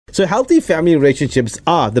So healthy family relationships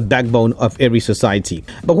are the backbone of every society.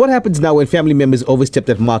 But what happens now when family members overstep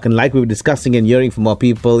that mark? And like we were discussing and hearing from our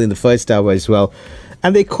people in the first hour as well,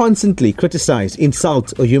 and they constantly criticize,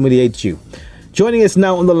 insult or humiliate you. Joining us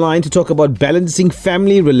now on the line to talk about balancing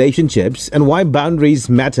family relationships and why boundaries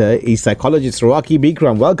matter is psychologist Rakhi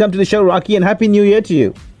Beekrum. Welcome to the show, Rakhi, and Happy New Year to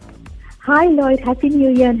you. Hi, Lloyd. Happy New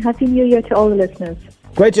Year and Happy New Year to all the listeners.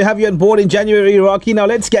 Great to have you on board in January, Rakhi. Now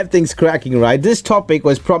let's get things cracking, right? This topic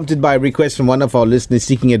was prompted by a request from one of our listeners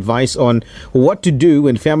seeking advice on what to do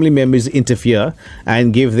when family members interfere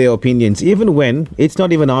and give their opinions, even when it's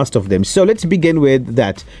not even asked of them. So let's begin with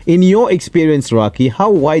that. In your experience, Rakhi,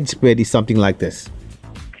 how widespread is something like this?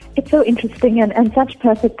 It's so interesting and such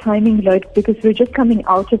perfect timing, Lloyd, because we're just coming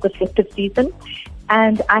out of the festive season.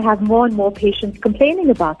 And I have more and more patients complaining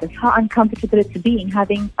about this, how uncomfortable it's been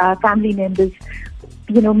having family members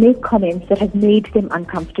make comments that have made them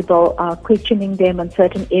uncomfortable, questioning them on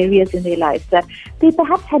certain areas in their lives that they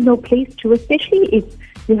perhaps had no place to, especially if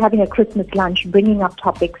you're having a Christmas lunch, bringing up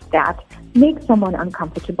topics that make someone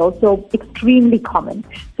uncomfortable. So extremely common.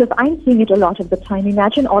 So if I'm seeing it a lot of the time,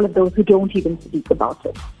 imagine all of those who don't even speak about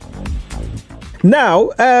it. Now,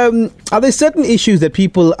 are there certain issues that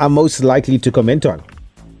people are most likely to comment on?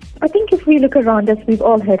 I think if we look around us, we've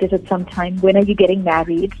all heard it at some time. When are you getting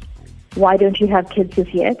married? Why don't you have kids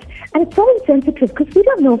as yet? And it's so insensitive because we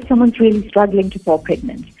don't know if someone's really struggling to fall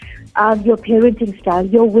pregnant. Your parenting style,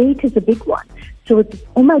 your weight is a big one. So it's,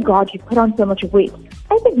 oh my God, you put on so much weight.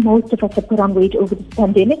 I think most of us have put on weight over this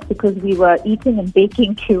pandemic because we were eating and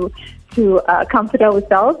baking to comfort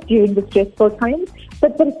ourselves during the stressful times.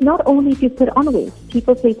 But it's not only if you put on weight.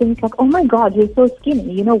 People say things like, oh my God, you're so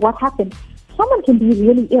skinny. You know, what happened? Someone can be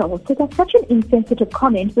really ill. So that's such an insensitive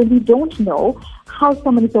comment when we don't know how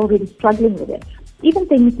someone is already struggling with it. Even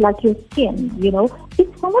things like your skin,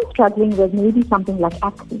 if someone's struggling with maybe something like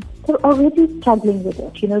acne, they're already struggling with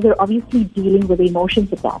it. They're obviously dealing with the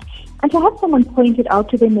emotions of that. And to have someone point it out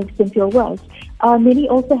to them makes them feel worse. Many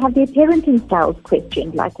also have their parenting styles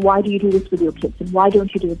questioned, like, why do you do this with your kids and why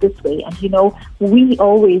don't you do it this way? And, we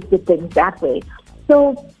always did things that way.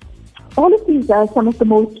 So all of these are some of the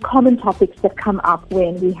most common topics that come up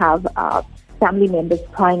when we have family members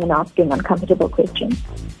prying and asking uncomfortable questions.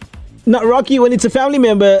 Now, Rakhi, when it's a family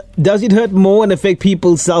member, does it hurt more and affect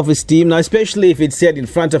people's self-esteem? Now, especially if it's said in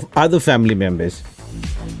front of other family members.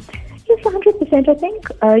 Yes, 100%. I think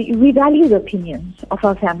we value the opinions of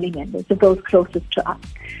our family members, of those closest to us.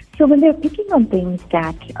 So when they're picking on things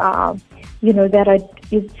that, that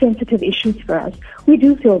are sensitive issues for us, we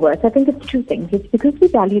do feel worse. I think it's two things. It's because we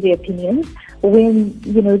value their opinions when,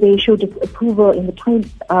 they show disapproval in the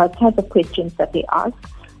type of questions that they ask.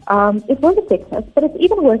 It will affect us, but it's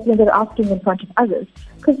even worse when they're asking in front of others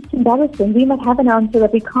because it's embarrassing. We might have an answer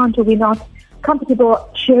that we can't or we're not comfortable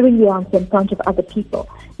sharing the answer in front of other people.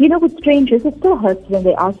 With strangers, it still hurts when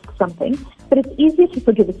they ask something, but it's easier to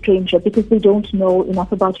forgive a stranger because they don't know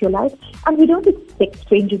enough about your life, and we don't expect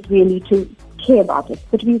strangers really to care about it,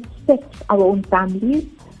 but we expect our own families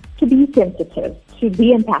to be sensitive, to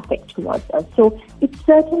be empathic towards us. So it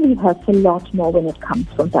certainly hurts a lot more when it comes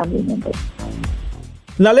from family members.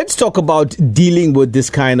 Now let's talk about dealing with this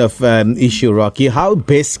kind of issue, Rakhi. How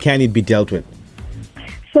best can it be dealt with?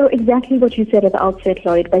 So exactly what you said at the outset,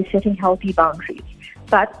 Lloyd, by setting healthy boundaries.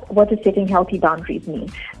 But what does setting healthy boundaries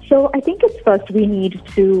mean? So I think it's first we need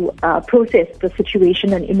to process the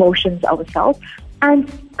situation and emotions ourselves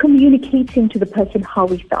and communicating to the person how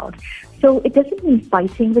we felt. So it doesn't mean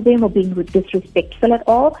fighting with them or being disrespectful at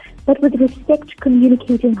all, but with respect,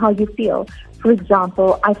 communicating how you feel. For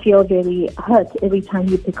example, I feel very hurt every time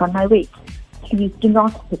you pick on my weight. Please do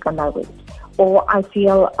not pick on my weight. Or I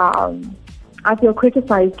feel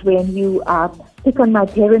criticized when you pick on my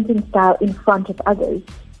parenting style in front of others.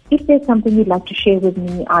 If there's something you'd like to share with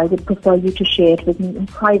me, I would prefer you to share it with me in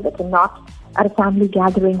private and not at a family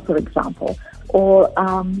gathering, for example. Or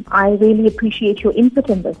I really appreciate your input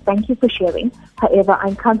in this. Thank you for sharing. However,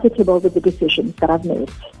 I'm comfortable with the decisions that I've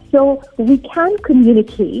made. So we can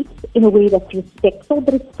communicate in a way that's respectful,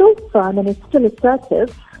 but it's still firm and it's still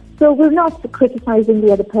assertive. So we're not criticizing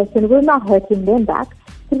the other person. We're not hurting them back.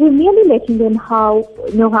 But we're merely letting them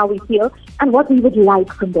know how we feel and what we would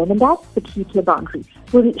like from them. And that's the key to a boundary.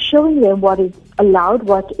 We're showing them what is allowed,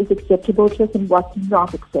 what is acceptable to us, and what's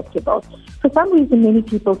not acceptable. For some reason, many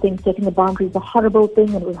people think setting a boundary is a horrible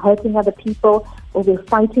thing and we're hurting other people or we're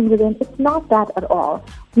fighting with them. It's not that at all.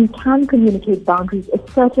 We can communicate boundaries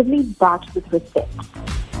assertively, but with respect.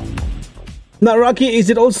 Now, Rakhi,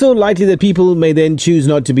 is it also likely that people may then choose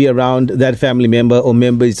not to be around that family member or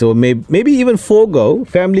members, or maybe even forego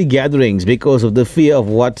family gatherings because of the fear of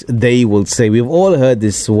what they will say? We've all heard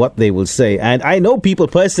this, what they will say. And I know people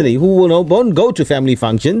personally who won't go to family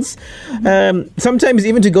functions. Sometimes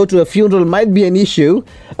even to go to a funeral might be an issue.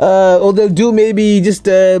 Or they'll do maybe just,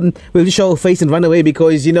 will just show a face and run away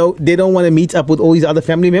because, they don't want to meet up with all these other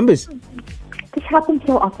family members. This happens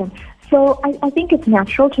so often. So I think it's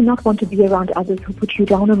natural to not want to be around others who put you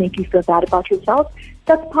down or make you feel bad about yourself.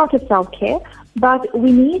 That's part of self-care. But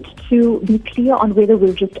we need to be clear on whether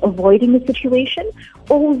we're just avoiding the situation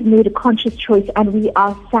or we've made a conscious choice and we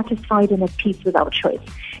are satisfied and at peace with our choice.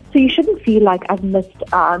 So you shouldn't feel like I've missed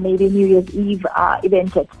maybe a New Year's Eve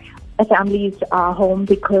event at a family's home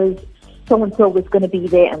because so-and-so was going to be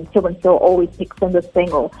there and so-and-so always picks on this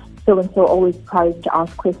thing or so-and-so always tries to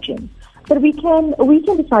ask questions. But we can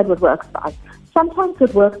decide what works for us. Sometimes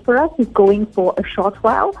what works for us is going for a short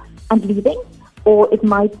while and leaving, or it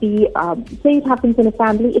might be, say it happens in a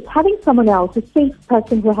family, it's having someone else, a safe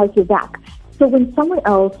person who has your back. So when someone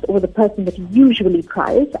else or the person that you usually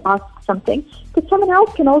prize asks something, that someone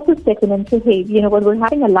else can also step in and say, hey, when we're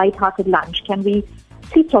having a light-hearted lunch, can we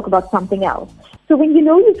please talk about something else? So when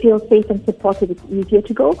you feel safe and supported, it's easier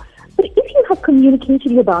to go. But if you have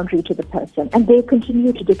communicated your boundary to the person and they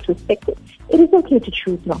continue to disrespect it, it is okay to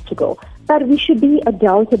choose not to go. But we should be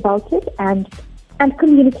adult about it and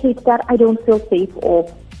communicate that I don't feel safe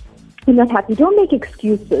or I'm not happy. Don't make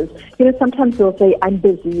excuses. Sometimes they'll say, I'm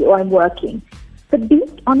busy or I'm working. But be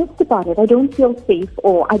honest about it. I don't feel safe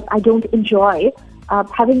or I don't enjoy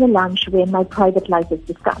having a lunch where my private life is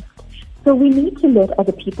discussed. So we need to let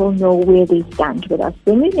other people know where they stand with us.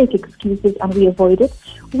 When we make excuses and we avoid it,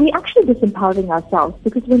 we're actually disempowering ourselves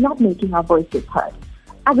because we're not making our voices heard.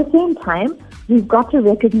 At the same time, we've got to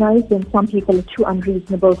recognize when some people are too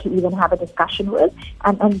unreasonable to even have a discussion with,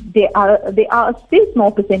 and there are a very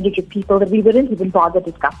small percentage of people that we wouldn't even bother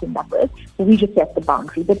discussing that with. We just set the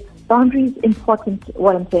boundary. But boundary is important.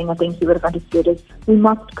 What I'm saying, I think you would have understood, is we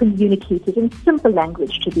must communicate it in simple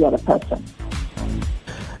language to the other person.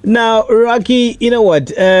 Now, Rakhi, you know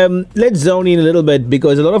what? Let's zone in a little bit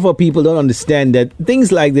because a lot of our people don't understand that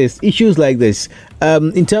things like this, issues like this,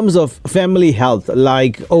 in terms of family health,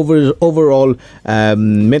 like overall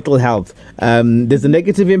mental health, there's a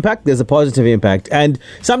negative impact, there's a positive impact. And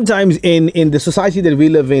sometimes in the society that we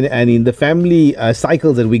live in and in the family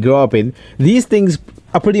cycles that we grow up in, these things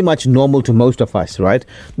are pretty much normal to most of us, right?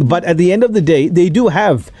 But at the end of the day, they do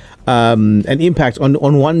have an impact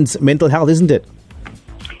on one's mental health, isn't it?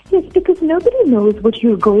 Yes, because nobody knows what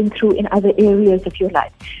you're going through in other areas of your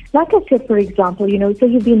life. Like I said, for example, so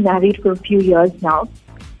you've been married for a few years now.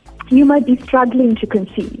 You might be struggling to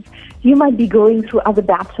conceive. You might be going through other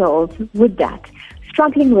battles with that,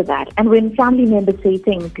 struggling with that. And when family members say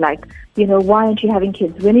things like, why aren't you having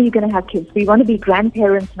kids? When are you going to have kids? We want to be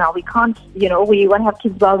grandparents now. We can't, we want to have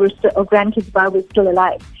kids while we're or grandkids while we're still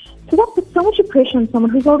alive. So that puts so much pressure on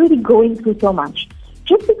someone who's already going through so much.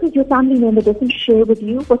 Just because your family member doesn't share with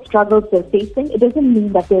you what struggles they're facing, it doesn't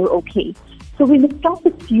mean that they're okay. So we must stop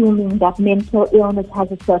assuming that mental illness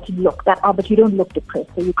has a certain look, but you don't look depressed,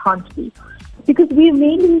 so you can't be. Because we're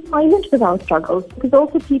mainly silent with our struggles, because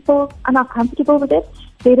also people are not comfortable with it.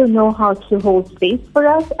 They don't know how to hold space for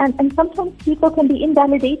us, and sometimes people can be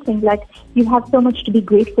invalidating, like, you have so much to be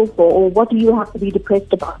grateful for, or what do you have to be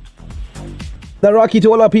depressed about? Now, Rakhi,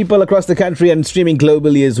 to all our people across the country and streaming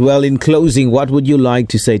globally as well, in closing, what would you like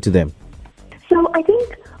to say to them? So I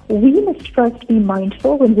think we must first be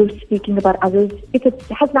mindful when we're speaking about others. If it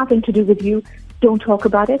has nothing to do with you, don't talk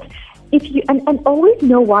about it. And always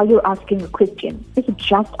know why you're asking a question. Is it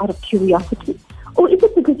just out of curiosity? Or is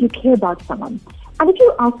it because you care about someone? And if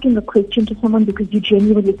you're asking a question to someone because you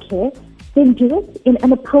genuinely care, then do it in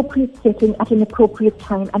an appropriate setting at an appropriate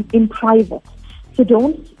time and in private. So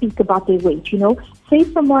don't speak about their weight, Say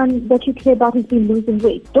someone that you care about has been losing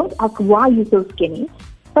weight. Don't ask why you're so skinny,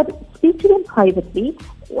 but speak to them privately,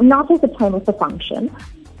 not at the time of the function.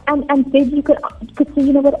 And then you could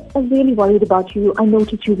say, I'm really worried about you. I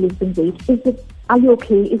noticed you're losing weight. Are you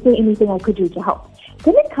okay? Is there anything I could do to help?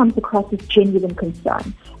 Then it comes across as genuine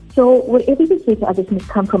concern. So whatever you say to others must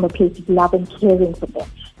come from a place of love and caring for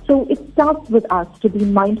them. So it starts with us to be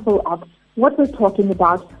mindful of what we're talking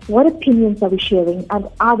about, what opinions are we sharing, and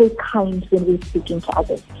are they kind when we're speaking to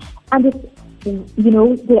others? And if,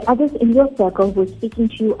 there are others in your circle who are speaking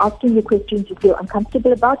to you, asking you questions you feel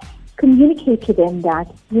uncomfortable about, communicate to them that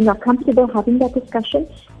you're not comfortable having that discussion,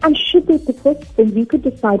 and should they persist, then you could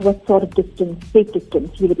decide what sort of safe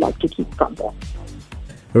distance you would like to keep from them.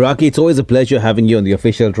 Rakhi, it's always a pleasure having you on the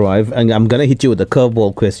official drive, and I'm going to hit you with a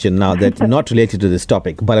curveball question now that's not related to this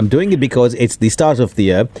topic, but I'm doing it because it's the start of the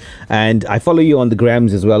year, and I follow you on the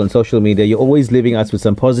grams as well on social media. You're always leaving us with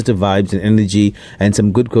some positive vibes and energy and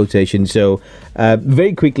some good quotations. So,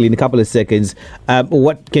 very quickly, in a couple of seconds,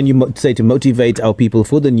 what can you say to motivate our people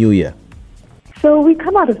for the new year? So we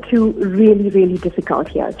come out of two really, really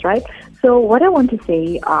difficult years, right? So what I want to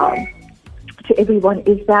say to everyone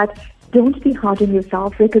is that don't be hard on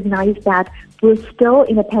yourself. Recognize that we're still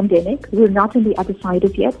in a pandemic. We're not on the other side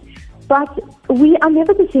of it. But we are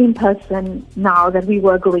never the same person now that we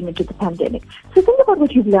were going into the pandemic. So think about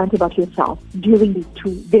what you've learned about yourself during these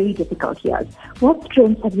two very difficult years. What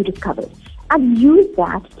strengths have you discovered? And use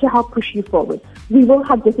that to help push you forward. We will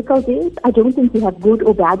have difficult days. I don't think we have good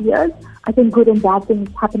or bad years. I think good and bad things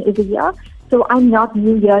happen every year. So I'm not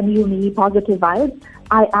new year, new me, positive vibes.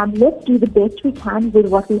 I am, let's do the best we can with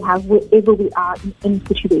what we have, wherever we are in the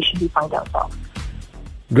situation we find ourselves.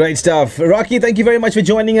 Great stuff. Rakhi, thank you very much for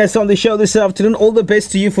joining us on the show this afternoon. All the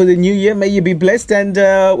best to you for the new year. May you be blessed, and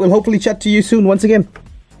we'll hopefully chat to you soon once again.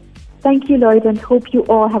 Thank you, Lloyd, and hope you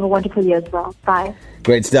all have a wonderful year as well. Bye.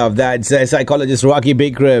 Great stuff. That's psychologist Rakhi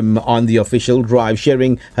Beekrum on the official drive,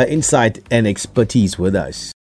 sharing her insight and expertise with us.